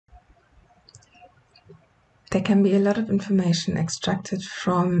There can be a lot of information extracted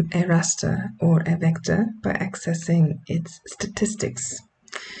from a raster or a vector by accessing its statistics.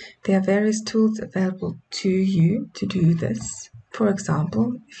 There are various tools available to you to do this. For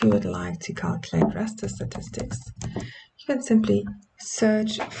example, if you would like to calculate raster statistics, you can simply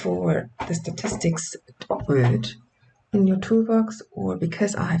search for the statistics word in your toolbox, or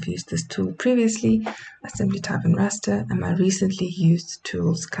because I have used this tool previously, I simply type in raster and my recently used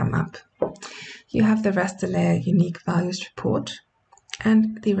tools come up. You have the raster layer unique values report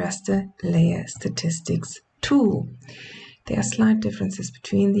and the raster layer statistics tool. There are slight differences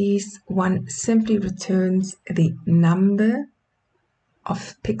between these. One simply returns the number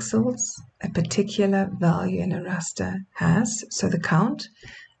of pixels a particular value in a raster has, so the count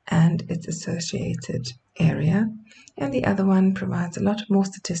and its associated area, and the other one provides a lot more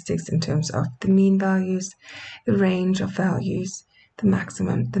statistics in terms of the mean values, the range of values, the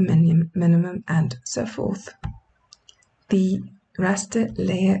maximum, the minimum, and so forth. The raster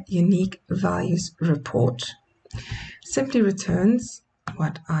layer unique values report simply returns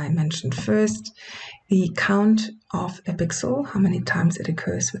what I mentioned first, the count of a pixel, how many times it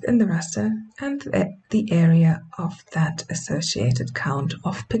occurs within the raster, and the area of that associated count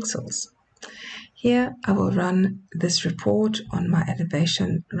of pixels. Here I will run this report on my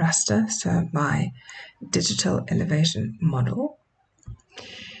elevation raster, so my digital elevation model.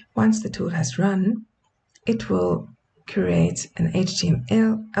 Once the tool has run, it will create an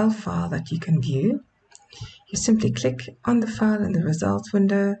HTML file that you can view. You simply click on the file in the results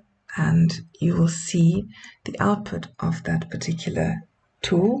window and you will see the output of that particular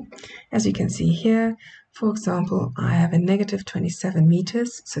tool. As you can see here, for example, I have a negative 27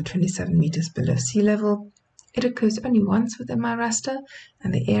 meters, so 27 meters below sea level. It occurs only once within my raster,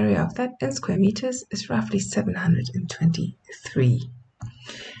 and the area of that in square meters is roughly 723.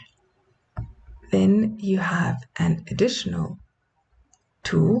 Then you have an additional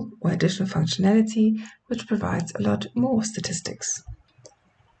tool or additional functionality which provides a lot more statistics.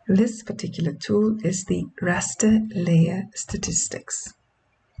 This particular tool is the raster layer statistics.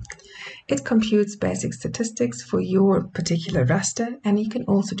 It computes basic statistics for your particular raster, and you can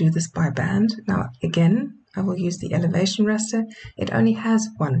also do this by band. Now again, I will use the elevation raster. It only has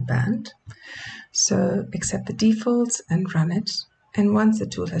one band, so accept the defaults and run it. And once the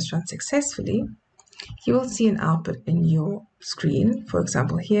tool has run successfully, you will see an output in your screen. For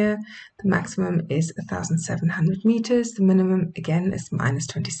example, here the maximum is 1,700 meters, the minimum again is minus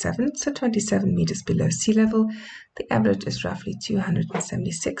 27, so 27 meters below sea level. The average is roughly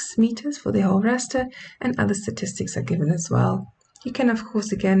 276 meters for the whole raster, and other statistics are given as well. You can of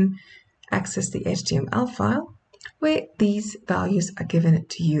course again access the HTML file where these values are given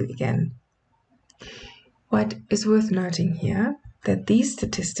to you again. What is worth noting here, that these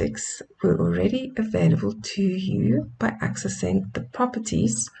statistics were already available to you by accessing the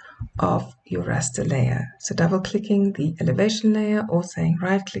properties of your raster layer. So double-clicking the elevation layer or saying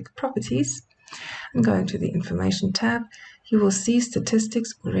right-click properties and going to the information tab, you will see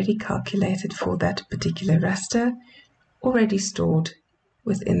statistics already calculated for that particular raster, already stored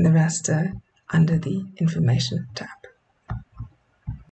within the raster under the information tab.